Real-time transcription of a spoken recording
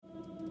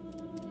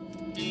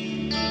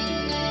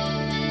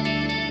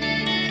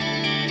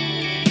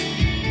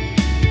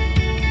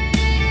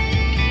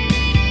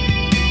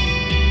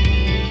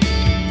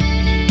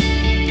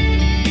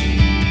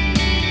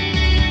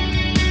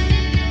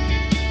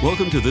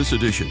Welcome to this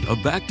edition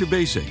of Back to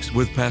Basics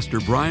with Pastor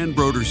Brian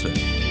Broderson.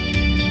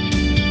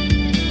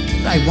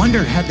 I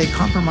wonder, had they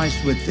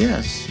compromised with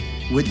this,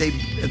 would they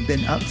have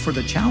been up for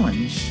the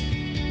challenge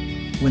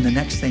when the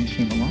next thing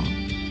came along?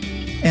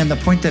 And the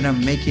point that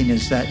I'm making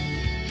is that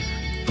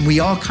we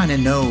all kind of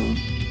know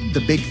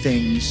the big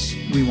things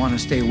we want to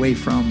stay away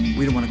from.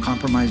 We don't want to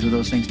compromise with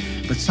those things.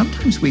 But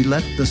sometimes we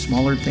let the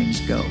smaller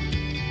things go.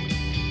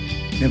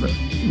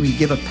 We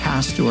give a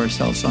pass to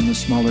ourselves on the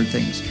smaller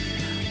things.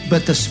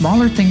 But the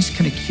smaller things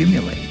can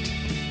accumulate.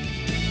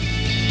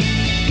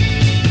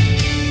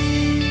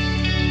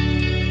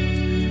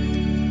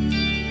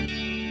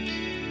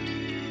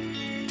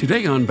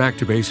 Today on Back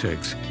to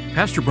Basics,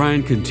 Pastor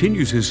Brian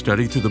continues his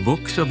study through the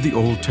books of the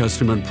Old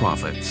Testament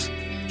prophets.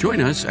 Join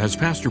us as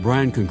Pastor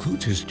Brian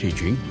concludes his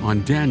teaching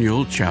on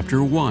Daniel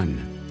chapter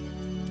 1.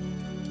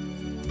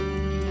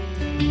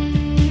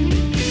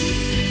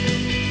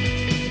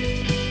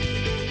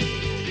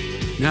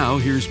 Now,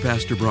 here's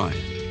Pastor Brian.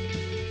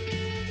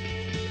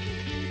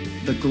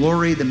 The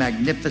glory, the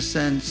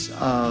magnificence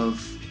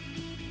of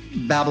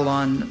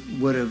Babylon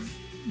would have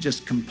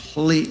just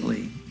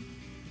completely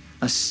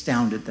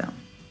astounded them,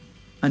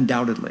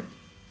 undoubtedly.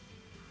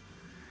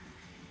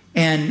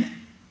 And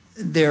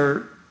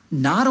they're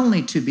not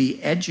only to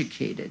be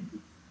educated,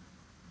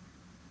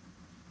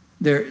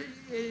 they're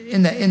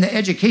in the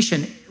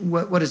education,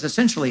 what is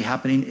essentially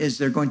happening is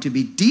they're going to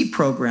be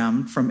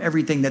deprogrammed from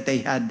everything that they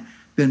had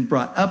been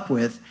brought up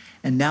with,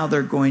 and now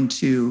they're going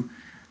to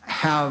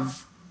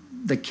have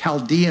the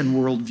Chaldean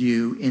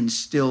worldview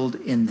instilled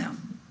in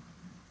them.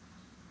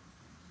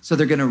 So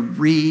they're going to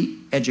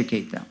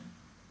re-educate them.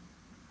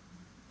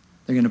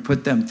 They're going to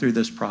put them through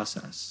this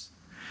process.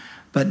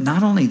 But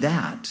not only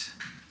that,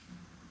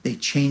 they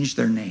change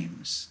their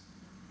names.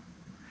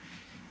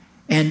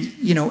 And,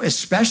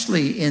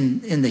 especially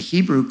in the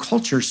Hebrew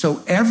culture,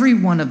 so every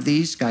one of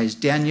these guys,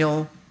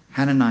 Daniel,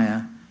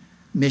 Hananiah,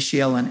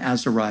 Mishael, and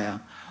Azariah,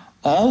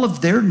 all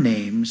of their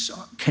names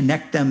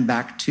connect them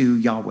back to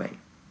Yahweh.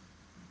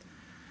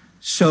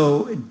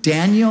 So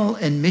Daniel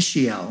and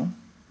Mishael,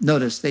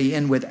 notice they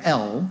end with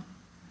El.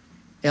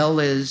 El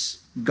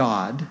is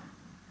God.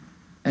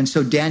 And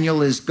so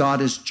Daniel is God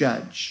as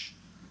judge.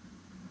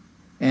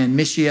 And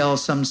Mishael,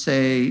 some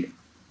say,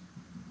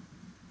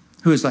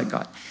 who is like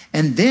God.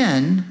 And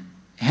then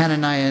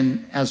Hananiah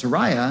and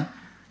Azariah,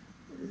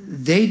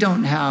 they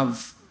don't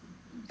have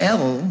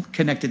El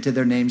connected to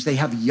their names. They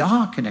have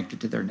Yah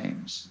connected to their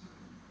names.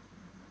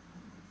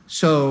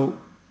 So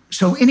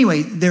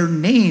anyway, their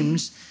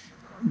names,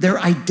 they're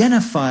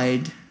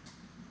identified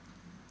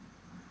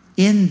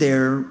in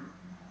their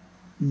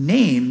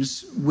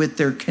names with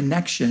their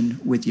connection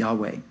with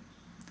Yahweh.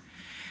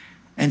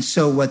 And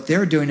so what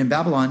they're doing in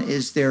Babylon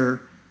is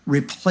they're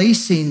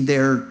replacing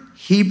their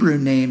Hebrew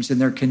names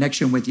and their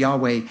connection with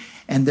Yahweh,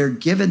 and they're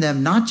giving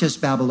them not just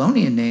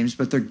Babylonian names,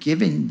 but they're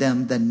giving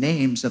them the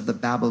names of the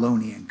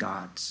Babylonian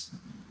gods.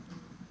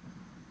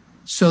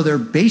 So they're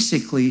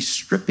basically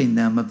stripping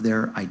them of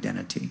their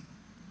identity.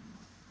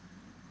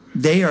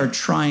 They are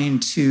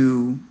trying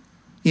to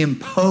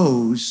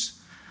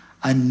impose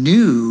a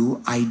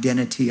new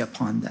identity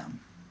upon them.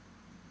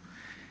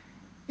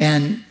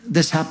 And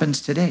this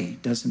happens today,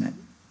 doesn't it?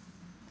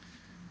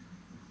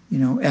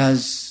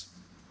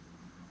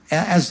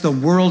 As the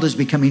world is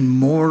becoming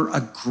more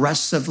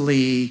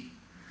aggressively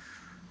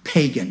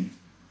pagan.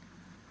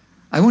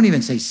 I won't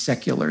even say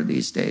secular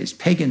these days.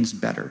 Pagan's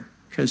better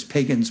because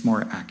pagan's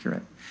more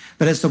accurate.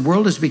 But as the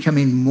world is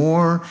becoming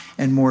more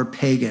and more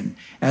pagan,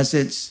 as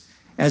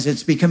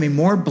it's becoming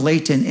more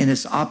blatant in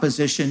its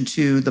opposition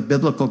to the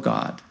biblical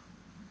God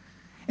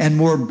and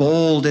more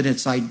bold in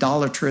its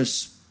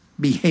idolatrous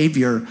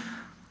behavior,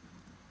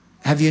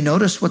 have you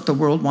noticed what the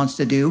world wants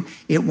to do?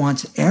 It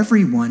wants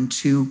everyone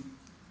to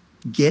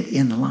get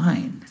in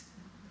line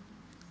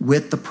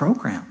with the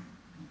program.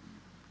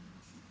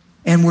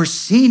 And we're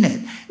seeing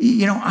it.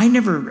 I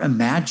never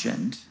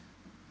imagined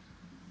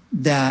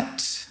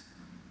that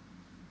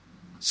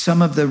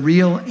some of the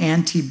real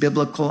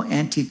anti-biblical,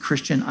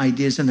 anti-Christian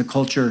ideas in the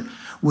culture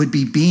would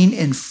be being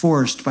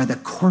enforced by the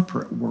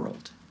corporate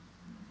world.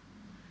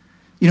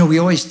 We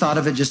always thought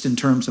of it just in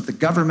terms of the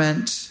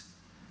government.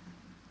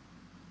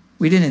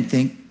 We didn't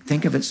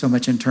think of it so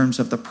much in terms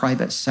of the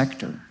private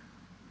sector.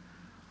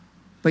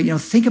 But,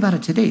 think about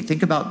it today.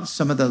 Think about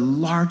some of the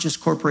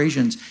largest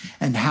corporations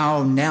and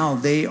how now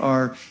they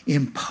are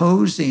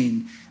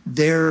imposing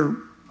their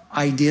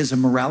ideas of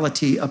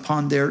morality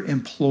upon their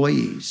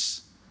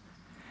employees.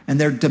 And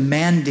they're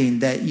demanding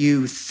that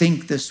you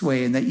think this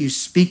way and that you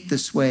speak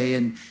this way,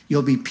 and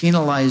you'll be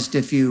penalized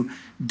if you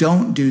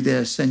don't do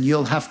this, and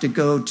you'll have to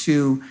go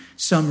to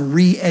some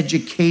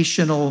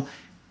re-educational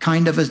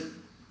kind of a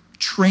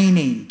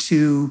training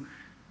to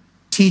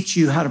teach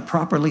you how to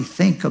properly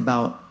think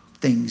about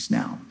things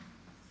now.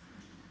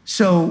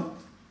 So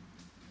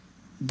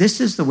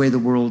this is the way the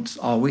world's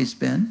always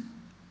been.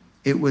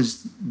 It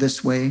was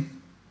this way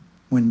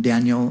when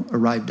Daniel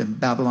arrived in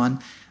Babylon,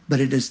 but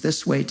it is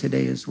this way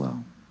today as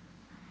well.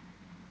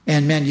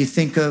 And man, you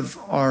think of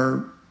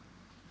our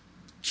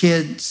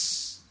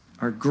kids,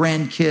 our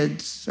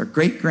grandkids, our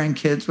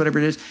great-grandkids, whatever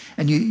it is.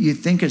 And you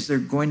think as they're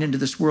going into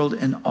this world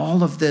and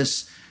all of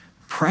this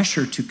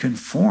pressure to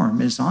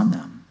conform is on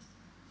them.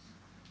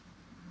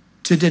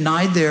 To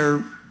deny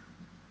their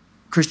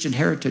Christian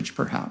heritage,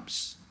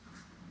 perhaps.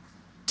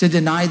 To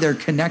deny their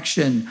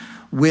connection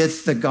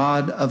with the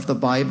God of the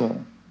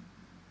Bible.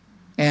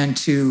 And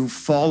to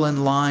fall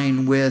in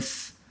line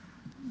with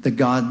the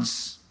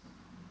gods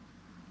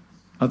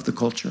of the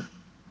culture.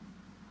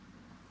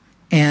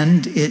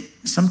 And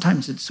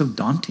sometimes it's so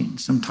daunting.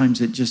 Sometimes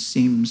it just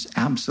seems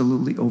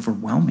absolutely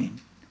overwhelming.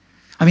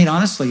 I mean,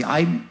 honestly,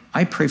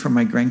 I pray for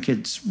my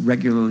grandkids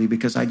regularly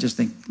because I just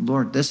think,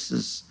 Lord, this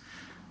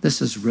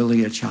is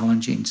really a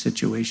challenging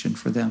situation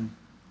for them.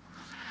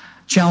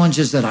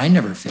 Challenges that I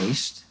never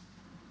faced.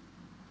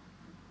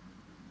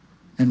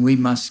 And we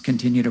must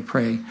continue to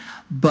pray.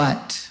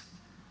 But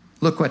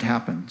look what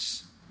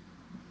happens.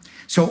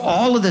 So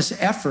all of this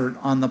effort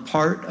on the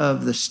part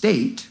of the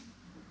state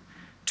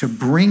to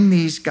bring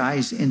these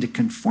guys into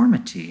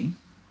conformity,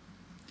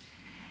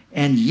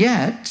 and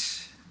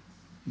yet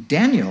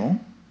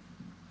Daniel,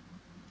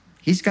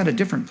 he's got a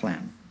different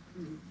plan.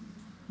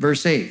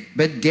 Verse 8,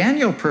 but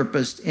Daniel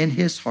purposed in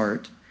his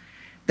heart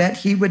that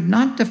he would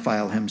not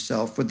defile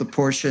himself with the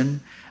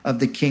portion of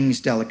the king's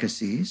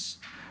delicacies,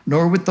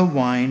 nor with the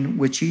wine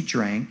which he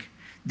drank.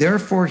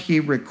 Therefore he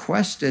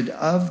requested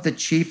of the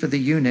chief of the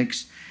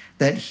eunuchs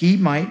that he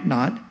might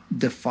not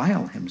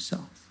defile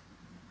himself.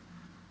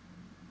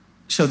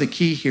 So the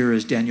key here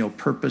is Daniel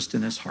purposed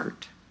in his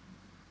heart.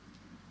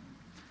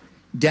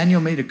 Daniel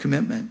made a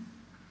commitment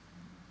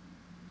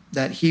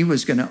that he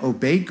was going to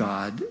obey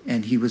God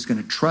and he was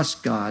going to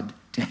trust God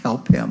to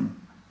help him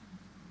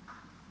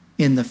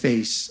in the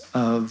face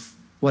of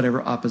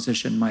whatever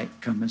opposition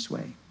might come his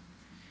way.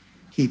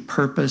 He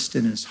purposed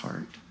in his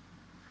heart.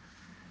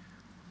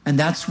 And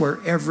that's where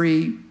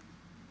every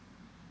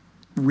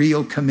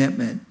real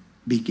commitment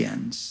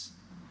begins.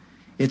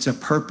 It's a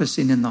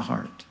purposing in the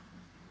heart.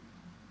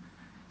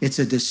 It's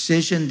a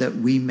decision that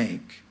we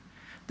make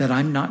that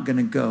I'm not going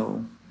to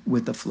go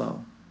with the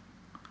flow.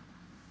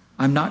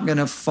 I'm not going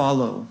to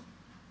follow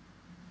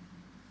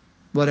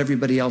what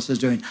everybody else is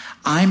doing.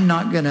 I'm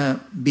not going to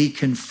be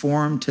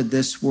conformed to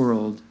this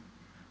world,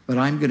 but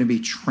I'm going to be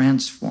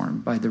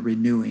transformed by the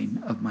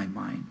renewing of my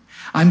mind.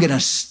 I'm going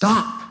to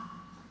stop.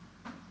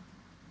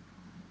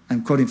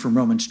 I'm quoting from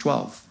Romans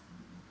 12.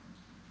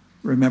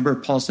 Remember,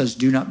 Paul says,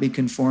 do not be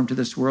conformed to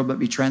this world, but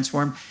be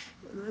transformed.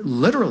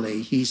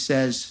 Literally, he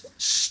says,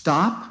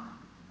 stop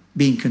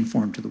being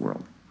conformed to the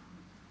world.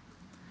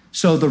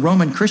 So the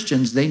Roman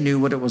Christians, they knew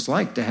what it was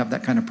like to have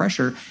that kind of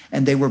pressure,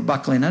 and they were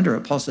buckling under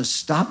it. Paul says,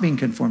 stop being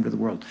conformed to the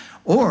world.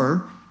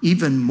 Or,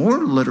 even more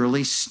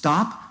literally,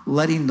 stop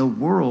letting the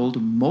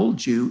world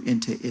mold you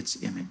into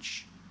its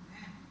image.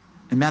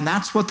 And man,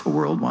 that's what the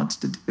world wants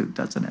to do,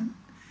 doesn't it?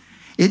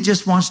 It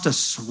just wants to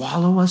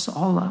swallow us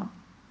all up.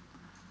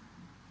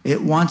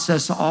 It wants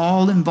us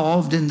all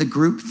involved in the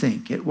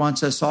groupthink. It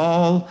wants us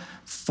all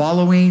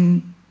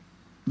following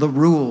the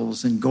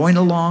rules and going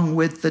along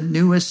with the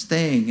newest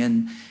thing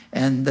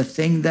and the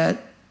thing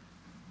that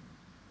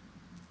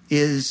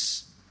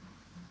is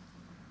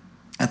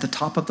at the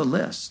top of the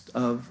list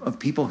of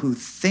people who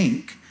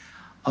think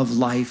of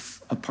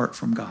life apart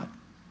from God.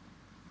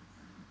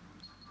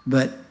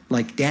 But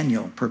like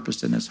Daniel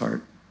purposed in his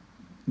heart,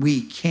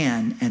 we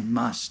can and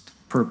must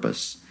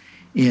purpose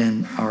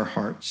in our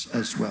hearts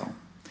as well.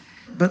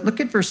 But look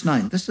at verse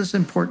 9. This is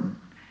important.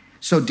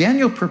 So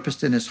Daniel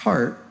purposed in his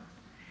heart.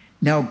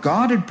 Now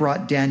God had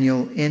brought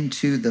Daniel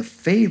into the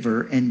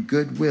favor and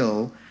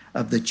goodwill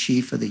of the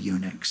chief of the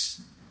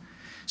eunuchs.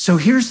 So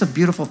here's the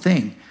beautiful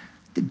thing.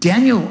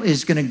 Daniel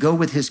is going to go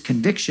with his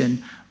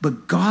conviction,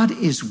 but God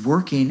is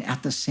working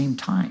at the same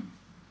time.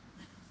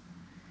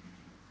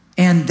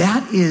 And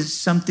that is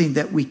something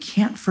that we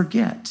can't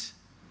forget.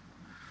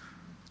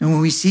 And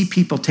when we see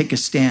people take a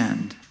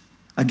stand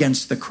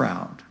against the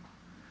crowd,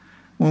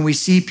 when we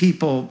see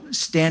people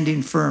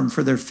standing firm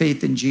for their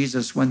faith in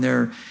Jesus, when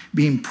they're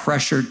being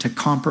pressured to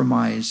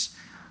compromise,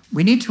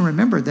 we need to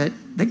remember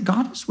that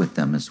God is with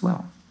them as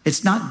well.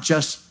 It's not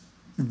just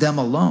them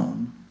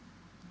alone.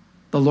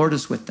 The Lord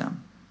is with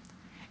them.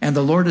 And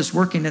the Lord is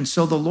working. And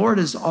so the Lord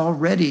is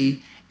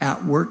already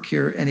at work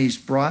here, and he's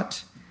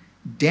brought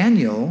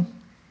Daniel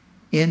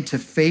into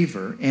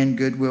favor and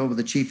goodwill with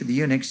the chief of the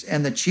eunuchs.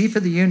 And the chief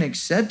of the eunuchs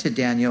said to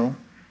Daniel,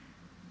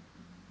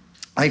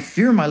 I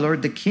fear my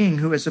lord the king,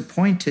 who has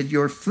appointed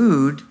your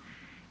food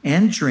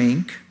and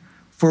drink,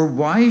 for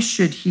why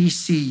should he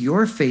see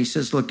your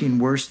faces looking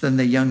worse than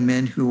the young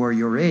men who are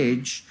your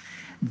age?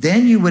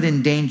 Then you would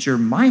endanger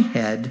my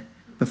head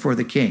before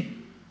the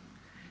king.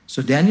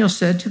 So Daniel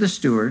said to the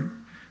steward,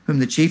 whom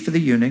the chief of the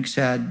eunuchs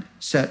had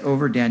set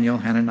over Daniel,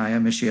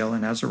 Hananiah, Mishael,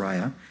 and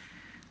Azariah,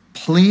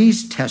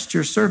 please test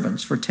your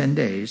servants for 10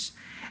 days,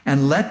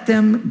 and let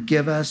them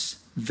give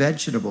us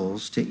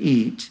vegetables to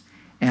eat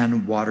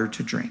and water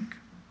to drink.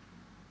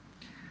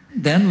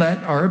 Then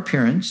let our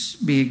appearance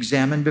be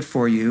examined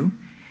before you,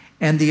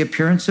 and the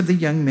appearance of the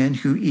young men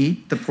who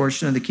eat the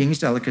portion of the king's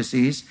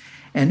delicacies,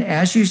 and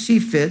as you see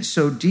fit,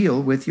 so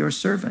deal with your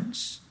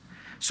servants."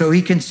 So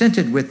he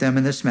consented with them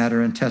in this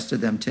matter and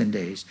tested them 10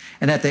 days.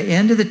 And at the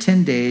end of the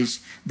 10 days,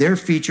 their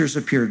features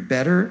appeared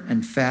better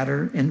and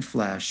fatter in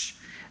flesh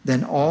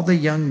than all the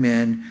young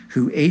men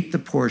who ate the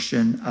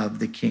portion of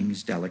the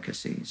king's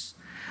delicacies.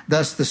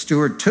 Thus the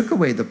steward took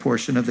away the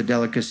portion of the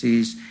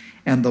delicacies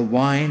and the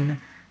wine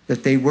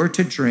that they were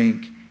to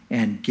drink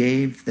and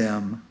gave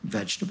them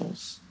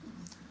vegetables.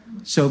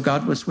 So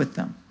God was with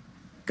them.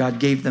 God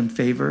gave them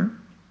favor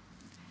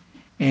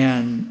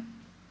and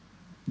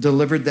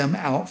delivered them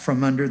out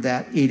from under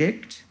that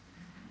edict.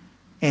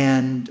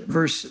 And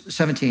verse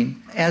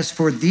 17, "As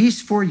for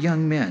these 4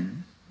 young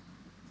men,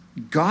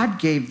 God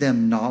gave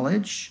them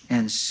knowledge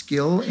and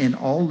skill in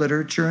all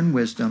literature and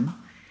wisdom,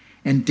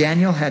 and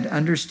Daniel had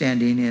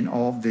understanding in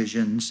all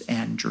visions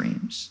and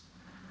dreams."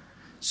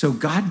 So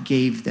God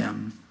gave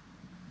them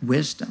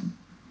wisdom.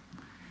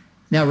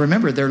 Now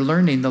remember, they're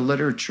learning the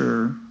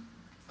literature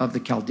of the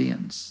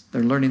Chaldeans.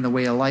 They're learning the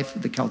way of life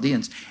of the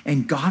Chaldeans,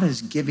 and God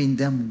is giving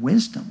them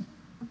wisdom.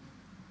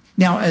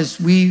 Now, as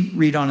we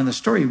read on in the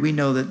story, we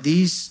know that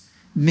these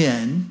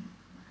men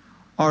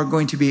are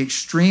going to be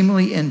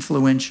extremely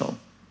influential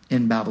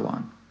in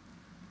Babylon.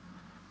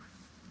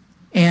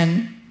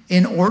 And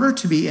in order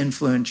to be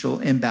influential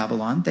in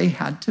Babylon, they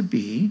had to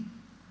be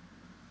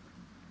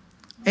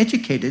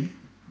educated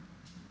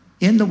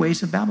in the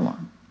ways of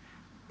Babylon.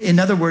 In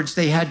other words,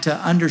 they had to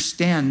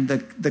understand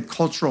the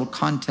cultural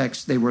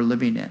context they were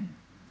living in.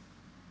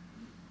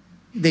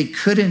 They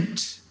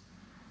couldn't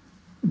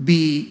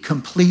be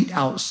complete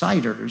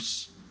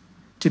outsiders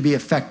to be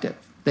effective.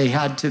 They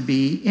had to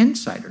be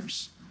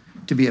insiders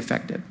to be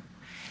effective.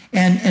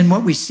 And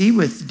what we see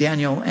with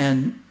Daniel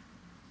and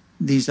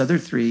these other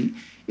 3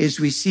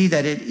 is we see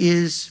that it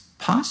is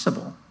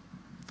possible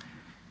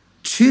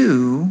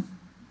to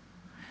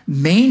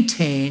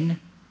maintain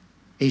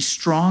a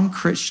strong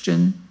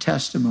Christian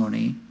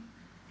testimony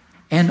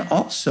and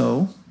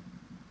also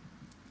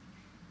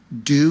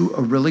do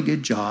a really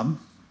good job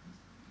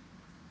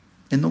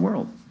in the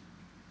world.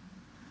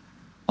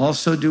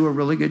 Also do a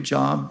really good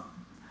job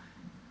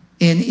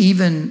in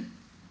even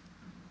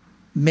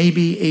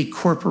maybe a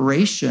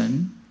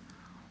corporation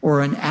or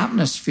an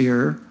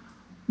atmosphere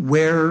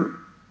where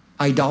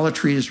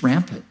idolatry is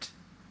rampant,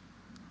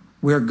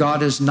 where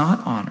God is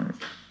not honored,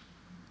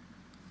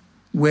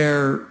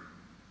 where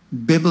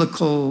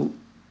biblical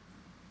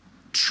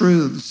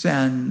truths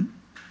and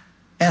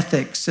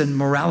ethics and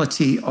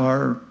morality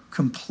are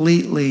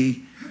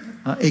completely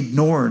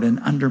ignored and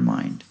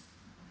undermined.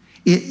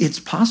 It's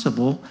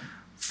possible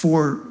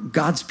for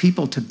God's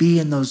people to be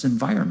in those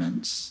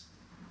environments.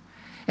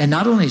 And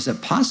not only is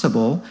it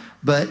possible,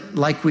 but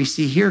like we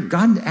see here,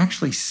 God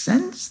actually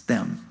sends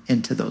them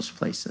into those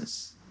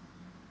places.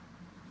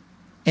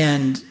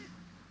 And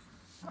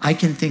I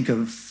can think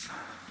of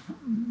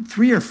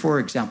 3 or 4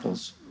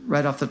 examples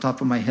right off the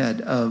top of my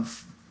head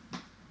of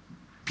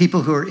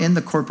people who are in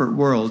the corporate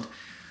world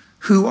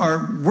who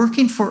are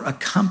working for a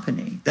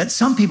company that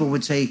some people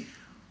would say,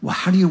 well,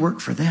 how do you work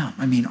for them?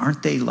 I mean,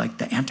 aren't they like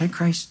the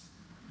Antichrist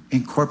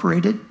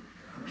Incorporated?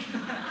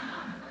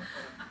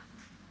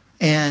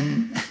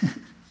 And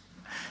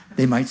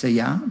they might say,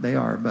 yeah, they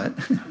are, but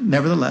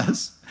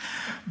nevertheless.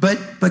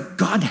 But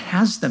God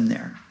has them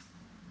there.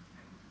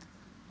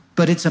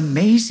 But it's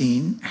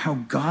amazing how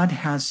God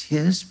has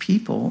his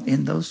people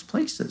in those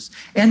places.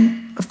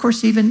 And of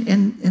course, even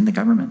in the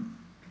government.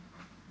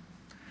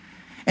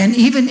 And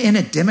even in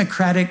a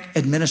Democratic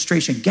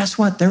administration, guess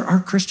what? There are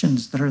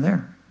Christians that are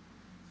there.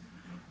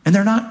 And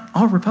they're not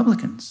all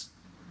Republicans.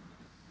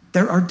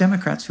 There are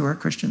Democrats who are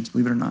Christians,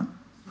 believe it or not.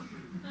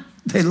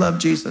 They love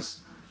Jesus.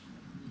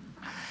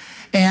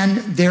 And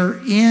they're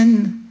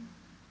in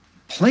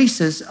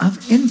places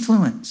of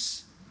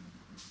influence.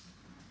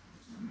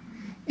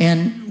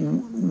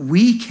 And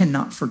we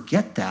cannot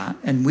forget that.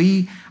 And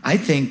I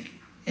think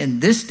in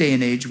this day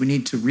and age, we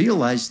need to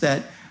realize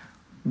that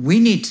we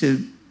need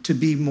to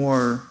be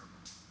more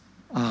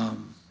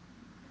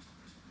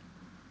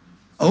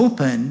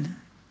open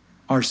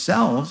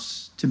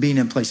ourselves to being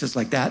in places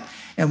like that.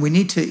 And we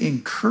need to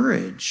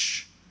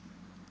encourage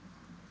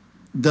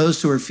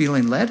those who are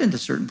feeling led into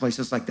certain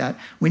places like that.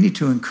 We need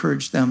to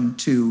encourage them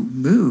to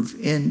move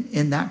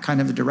in that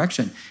kind of a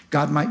direction.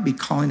 God might be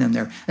calling them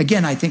there.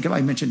 Again, I think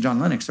I mentioned John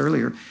Lennox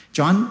earlier.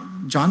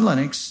 John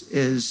Lennox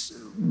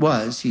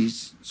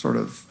he's sort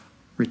of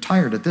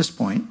retired at this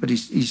point, but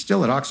he's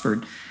still at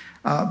Oxford.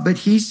 But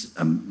he's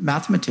a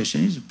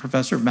mathematician. He's a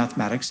professor of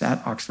mathematics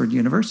at Oxford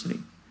University.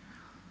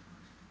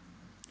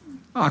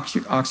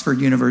 Oxford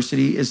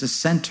University is a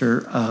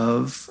center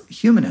of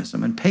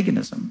humanism and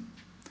paganism.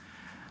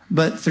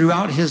 But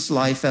throughout his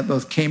life at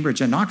both Cambridge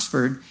and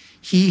Oxford,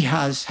 he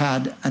has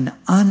had an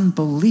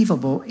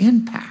unbelievable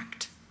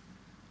impact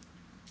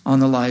on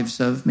the lives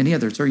of many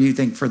others. Or you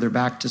think further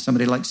back to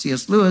somebody like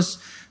C.S. Lewis,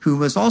 who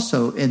was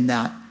also in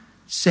that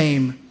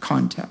same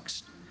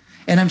context.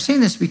 And I'm saying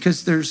this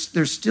because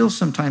there's still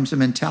sometimes a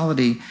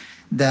mentality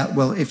that,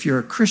 well, if you're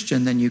a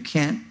Christian, then you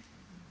can't,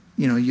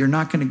 you're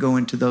not going to go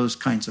into those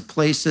kinds of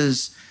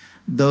places.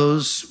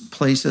 those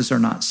places are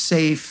not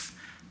safe.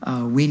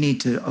 We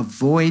need to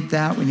avoid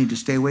that. We need to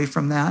stay away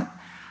from that.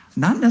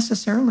 Not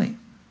necessarily.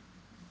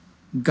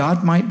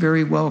 God might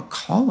very well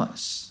call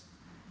us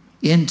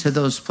into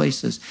those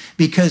places,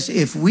 because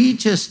if we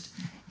just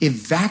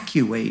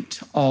evacuate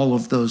all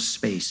of those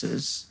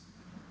spaces,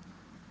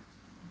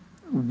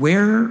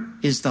 where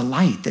is the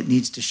light that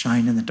needs to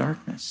shine in the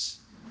darkness?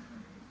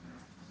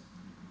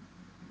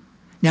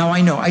 Now,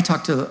 I know I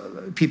talk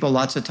to people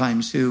lots of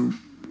times who,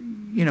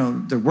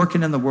 they're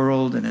working in the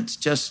world and it's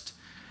just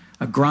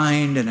a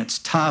grind and it's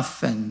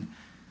tough and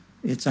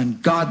it's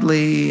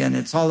ungodly and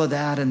it's all of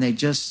that. And they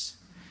just,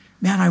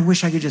 man, I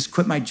wish I could just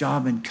quit my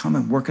job and come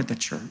and work at the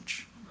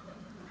church.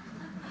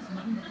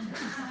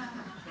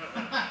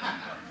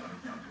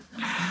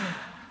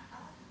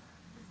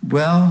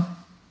 Well,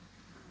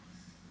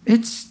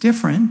 it's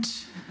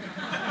different.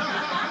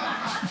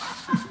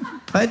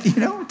 But,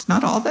 it's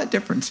not all that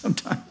different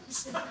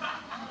sometimes.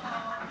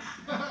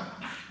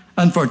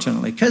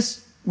 Unfortunately,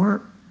 because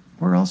we're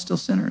all still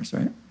sinners,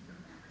 right?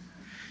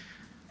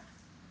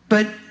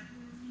 But,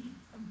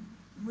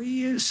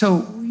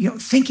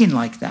 thinking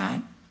like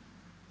that,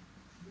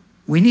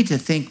 we need to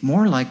think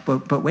more like,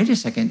 but wait a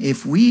second,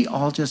 if we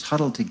all just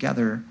huddle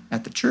together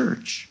at the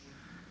church,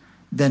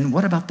 then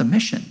what about the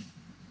mission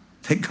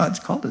that God's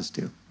called us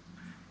to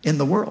in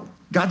the world?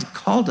 God's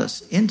called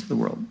us into the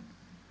world.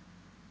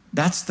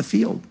 That's the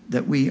field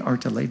that we are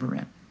to labor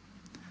in.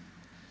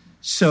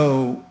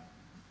 So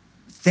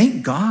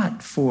thank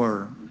God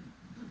for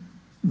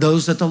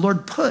those that the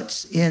Lord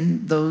puts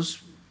in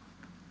those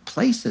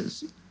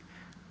places,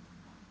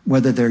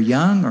 whether they're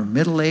young or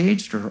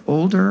middle-aged or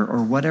older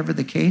or whatever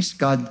the case.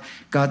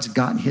 God's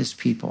got his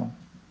people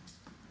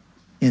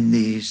in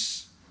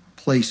these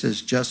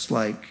places, just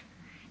like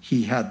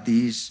he had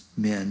these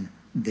men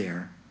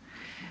there.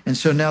 And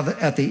so now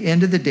at the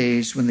end of the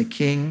days, when the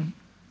king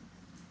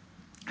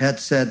had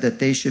said that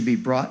they should be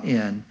brought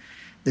in,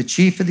 the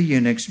chief of the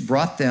eunuchs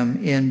brought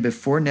them in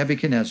before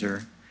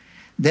Nebuchadnezzar.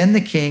 Then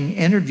the king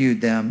interviewed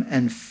them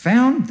and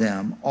found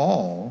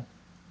among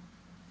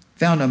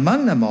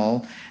them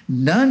all,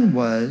 none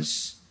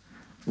was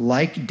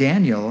like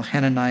Daniel,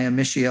 Hananiah,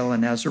 Mishael,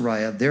 and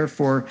Azariah.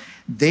 Therefore,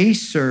 they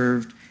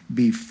served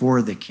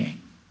before the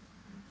king.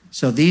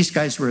 So these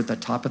guys were at the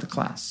top of the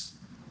class,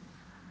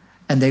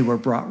 and they were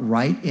brought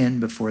right in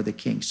before the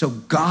king. So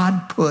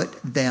God put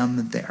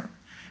them there.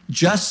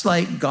 Just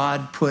like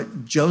God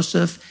put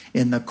Joseph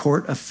in the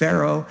court of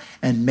Pharaoh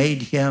and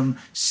made him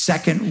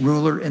second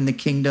ruler in the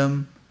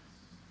kingdom,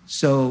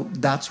 so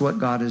that's what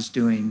God is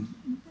doing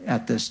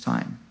at this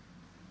time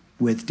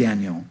with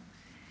Daniel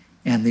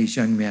and these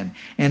young men.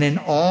 And in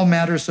all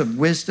matters of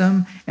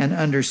wisdom and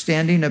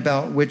understanding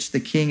about which the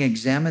king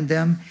examined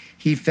them,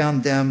 he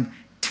found them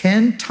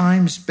 10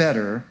 times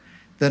better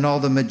than all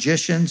the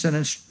magicians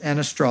and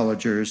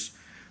astrologers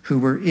who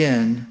were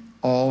in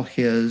all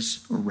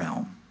his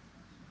realm.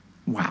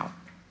 Wow.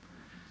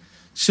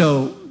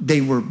 So they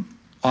were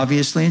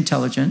obviously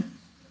intelligent.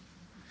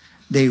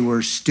 They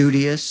were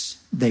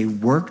studious. They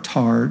worked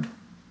hard.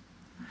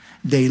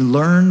 They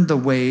learned the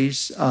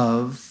ways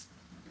of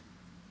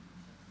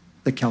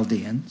the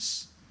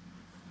Chaldeans.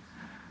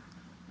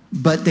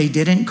 But they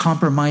didn't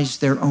compromise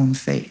their own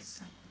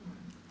faith.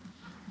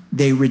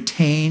 They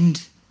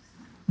retained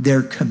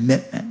their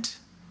commitment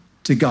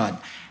to God.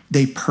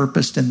 They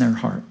purposed in their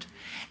heart.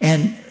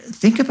 And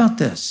think about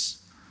this.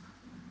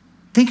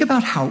 Think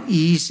about how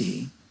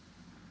easy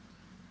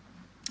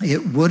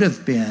it would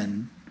have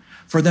been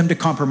for them to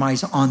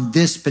compromise on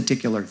this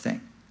particular thing.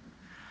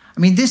 I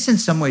mean, this in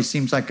some ways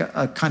seems like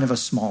a kind of a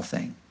small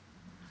thing.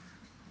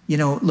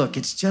 Look,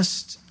 it's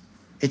just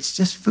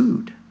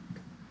food.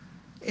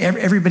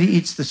 Everybody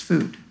eats this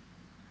food.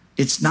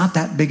 It's not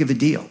that big of a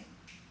deal.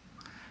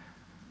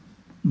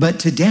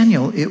 But to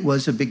Daniel, it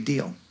was a big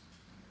deal,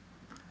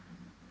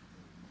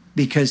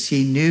 because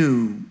he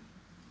knew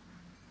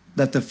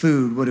that the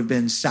food would have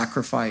been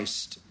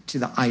sacrificed to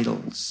the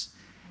idols.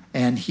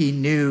 And he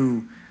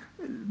knew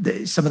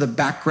some of the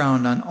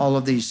background on all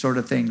of these sort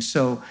of things.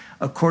 So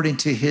according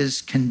to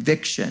his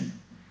conviction,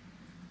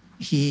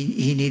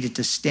 he needed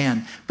to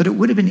stand. But it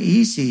would have been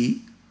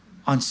easy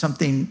on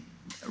something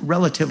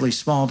relatively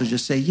small to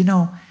just say,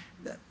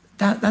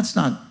 that's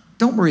not,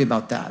 don't worry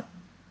about that.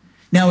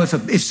 Now,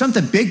 if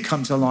something big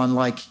comes along,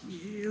 like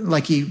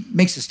he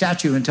makes a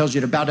statue and tells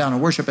you to bow down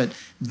and worship it,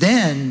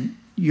 then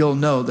you'll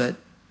know that,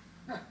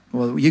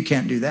 well, you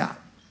can't do that.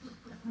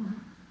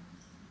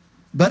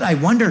 But I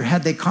wonder,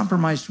 had they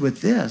compromised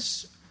with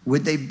this,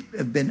 would they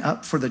have been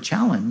up for the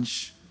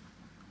challenge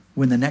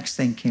when the next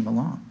thing came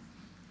along?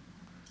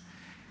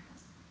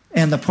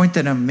 And the point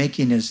that I'm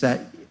making is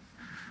that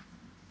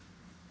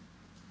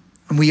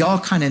we all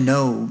kind of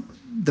know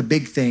the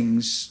big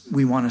things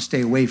we want to stay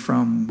away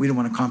from. We don't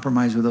want to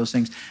compromise with those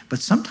things. But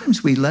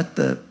sometimes we let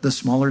the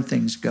smaller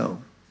things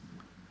go.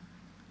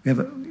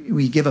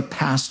 We give a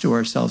pass to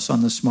ourselves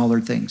on the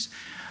smaller things.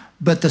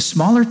 But the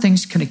smaller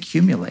things can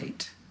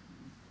accumulate.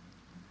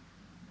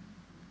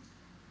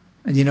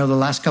 And the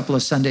last couple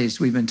of Sundays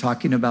we've been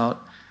talking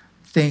about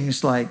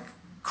things like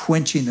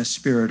quenching the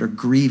Spirit or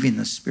grieving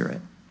the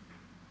Spirit.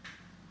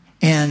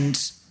 And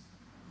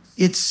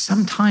it's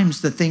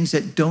sometimes the things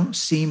that don't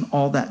seem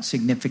all that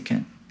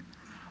significant.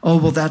 Oh,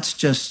 well, that's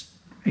just,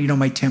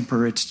 my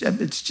temper. It's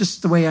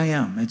just the way I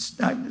am. It's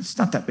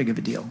not that big of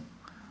a deal.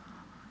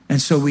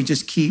 And so we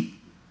just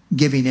keep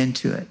giving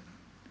into it.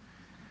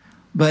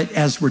 But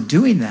as we're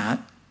doing that,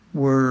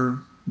 we're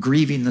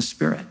grieving the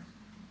Spirit.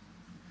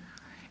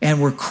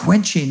 And we're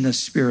quenching the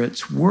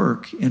Spirit's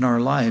work in our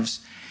lives.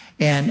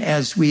 And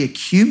as we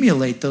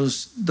accumulate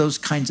those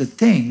kinds of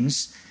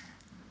things,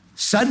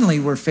 suddenly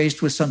we're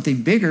faced with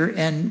something bigger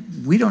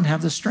and we don't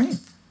have the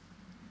strength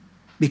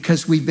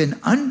because we've been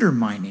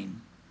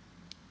undermining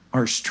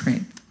our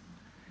strength,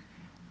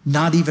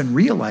 not even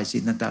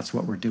realizing that that's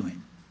what we're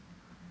doing.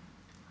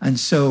 And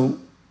so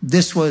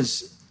this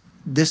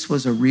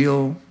was a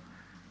real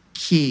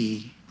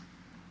key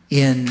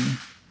in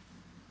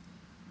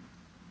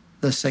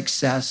the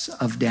success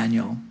of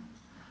Daniel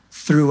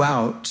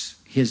throughout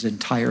his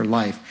entire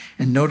life.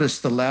 And notice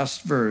the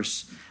last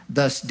verse.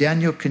 Thus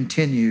Daniel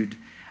continued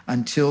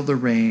until the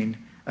reign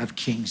of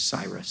King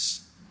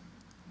Cyrus.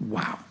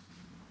 Wow.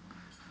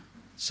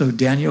 So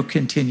Daniel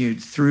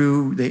continued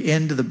through the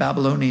end of the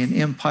Babylonian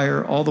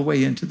Empire all the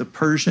way into the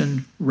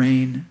Persian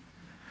reign.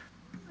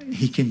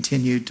 He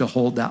continued to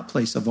hold that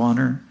place of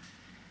honor,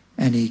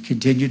 and he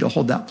continued to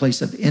hold that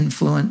place of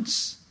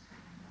influence,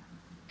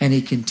 and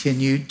he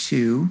continued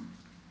to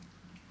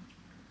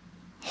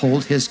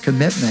hold his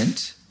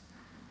commitment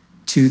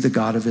to the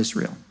God of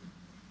Israel.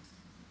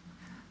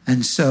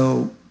 And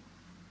so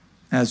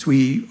as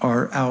we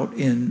are out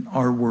in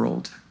our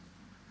world,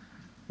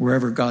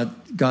 wherever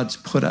God's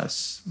put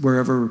us,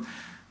 wherever,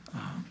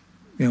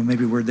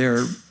 maybe we're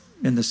there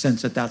in the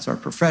sense that that's our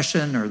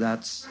profession or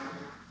that's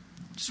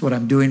just what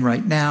I'm doing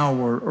right now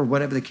or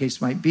whatever the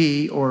case might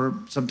be, or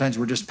sometimes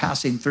we're just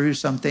passing through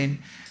something,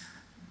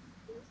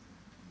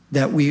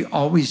 that we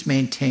always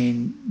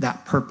maintain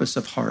that purpose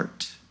of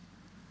heart,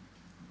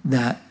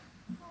 that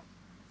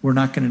we're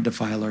not going to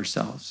defile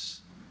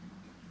ourselves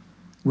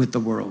with the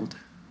world.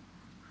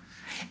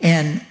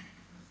 And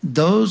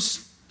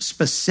those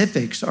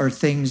specifics are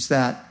things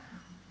that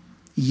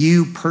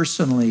you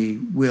personally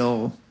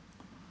will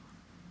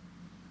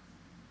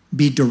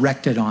be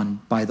directed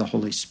on by the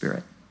Holy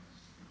Spirit.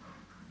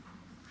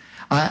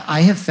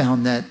 I have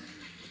found that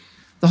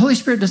the Holy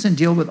Spirit doesn't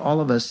deal with all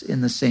of us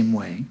in the same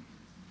way.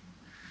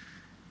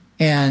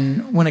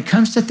 And when it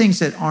comes to things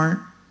that aren't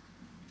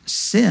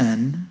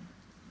sin,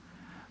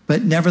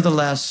 but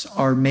nevertheless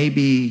are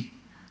maybe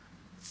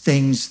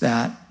things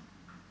that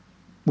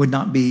would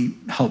not be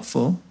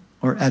helpful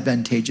or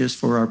advantageous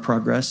for our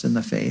progress in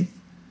the faith,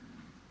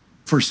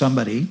 for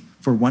somebody,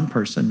 for one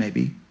person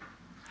maybe,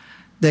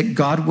 that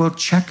God will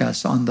check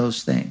us on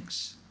those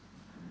things.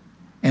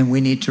 And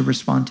we need to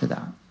respond to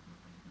that.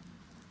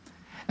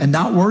 And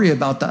not worry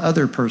about the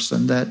other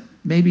person that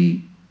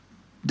maybe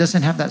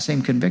doesn't have that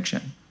same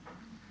conviction.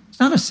 It's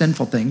not a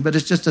sinful thing, but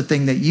it's just a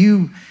thing that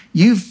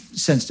you've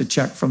sensed a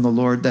check from the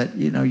Lord that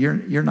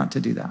you're not to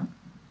do that.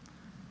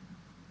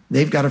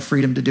 They've got a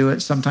freedom to do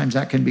it. Sometimes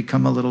that can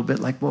become a little bit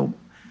like, well,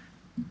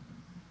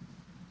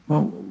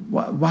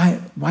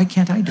 why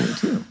can't I do it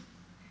too?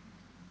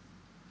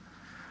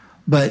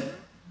 But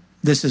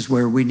this is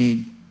where we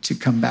need to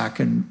come back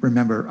and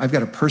remember, I've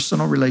got a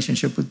personal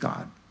relationship with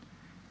God.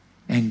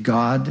 And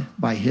God,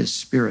 by his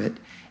Spirit,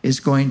 is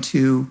going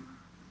to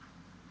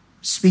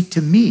speak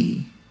to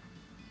me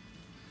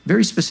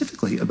very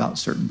specifically about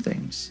certain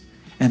things.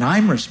 And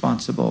I'm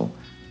responsible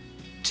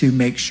to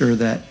make sure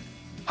that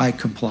I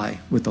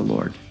comply with the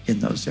Lord in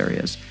those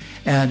areas.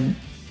 And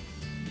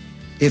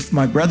if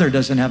my brother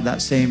doesn't have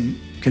that same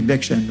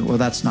conviction, well,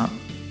 that's not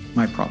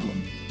my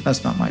problem.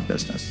 That's not my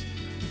business.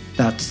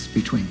 That's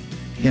between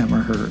him or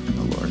her and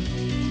the Lord.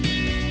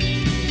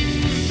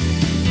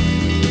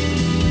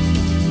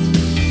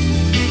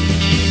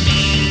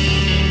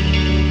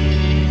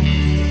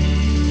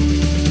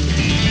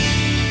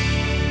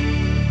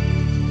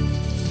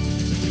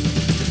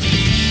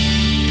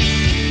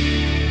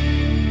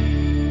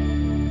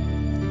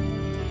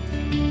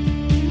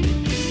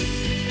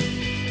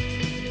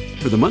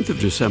 For the month of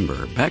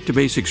December, Back to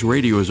Basics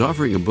Radio is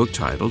offering a book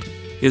titled,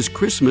 Is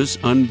Christmas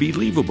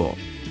Unbelievable?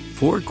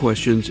 4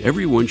 Questions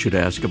Everyone Should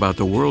Ask About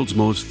the World's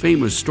Most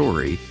Famous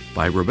Story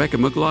by Rebecca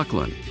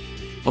McLaughlin.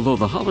 Although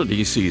the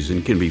holiday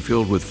season can be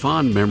filled with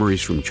fond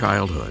memories from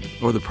childhood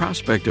or the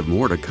prospect of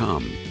more to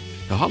come,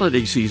 the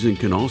holiday season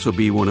can also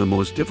be one of the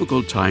most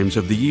difficult times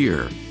of the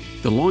year.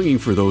 The longing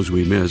for those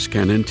we miss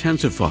can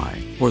intensify,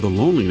 or the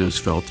loneliness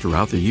felt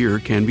throughout the year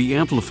can be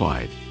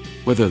amplified.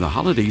 Whether the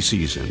holiday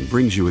season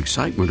brings you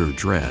excitement or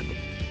dread,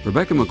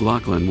 Rebecca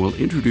McLaughlin will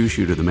introduce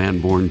you to the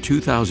man born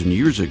 2,000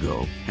 years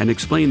ago and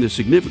explain the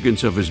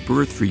significance of his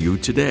birth for you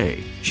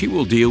today. She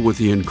will deal with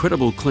the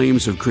incredible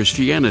claims of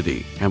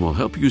Christianity and will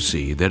help you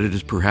see that it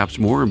is perhaps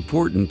more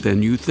important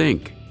than you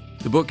think.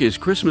 The book is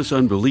Christmas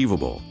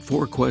Unbelievable,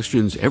 4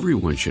 Questions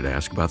Everyone Should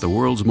Ask About the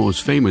World's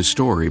Most Famous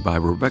Story by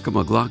Rebecca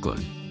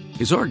McLaughlin,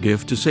 is our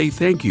gift to say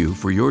thank you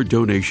for your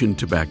donation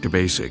to Back to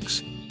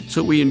Basics.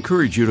 So we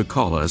encourage you to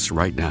call us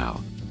right now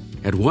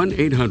at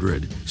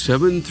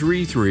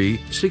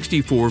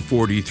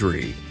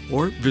 1-800-733-6443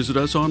 or visit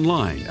us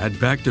online at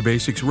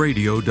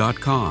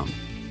backtobasicsradio.com.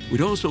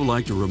 We'd also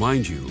like to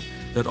remind you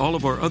that all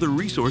of our other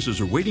resources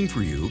are waiting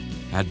for you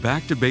at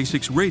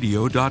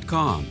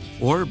backtobasicsradio.com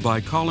or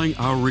by calling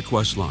our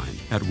request line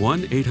at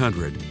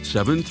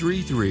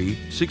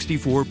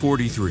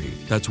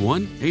 1-800-733-6443. That's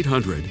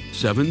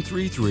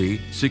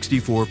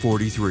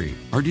 1-800-733-6443.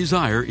 Our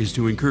desire is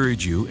to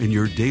encourage you in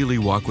your daily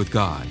walk with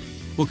God.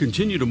 We'll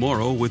continue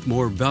tomorrow with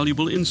more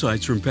valuable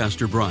insights from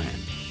Pastor Brian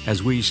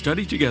as we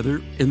study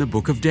together in the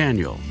book of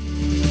Daniel.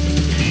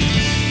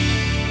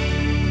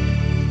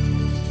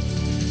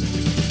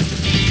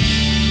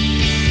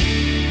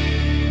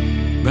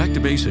 Back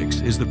to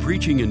Basics is the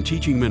preaching and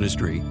teaching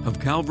ministry of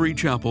Calvary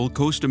Chapel,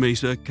 Costa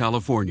Mesa,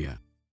 California.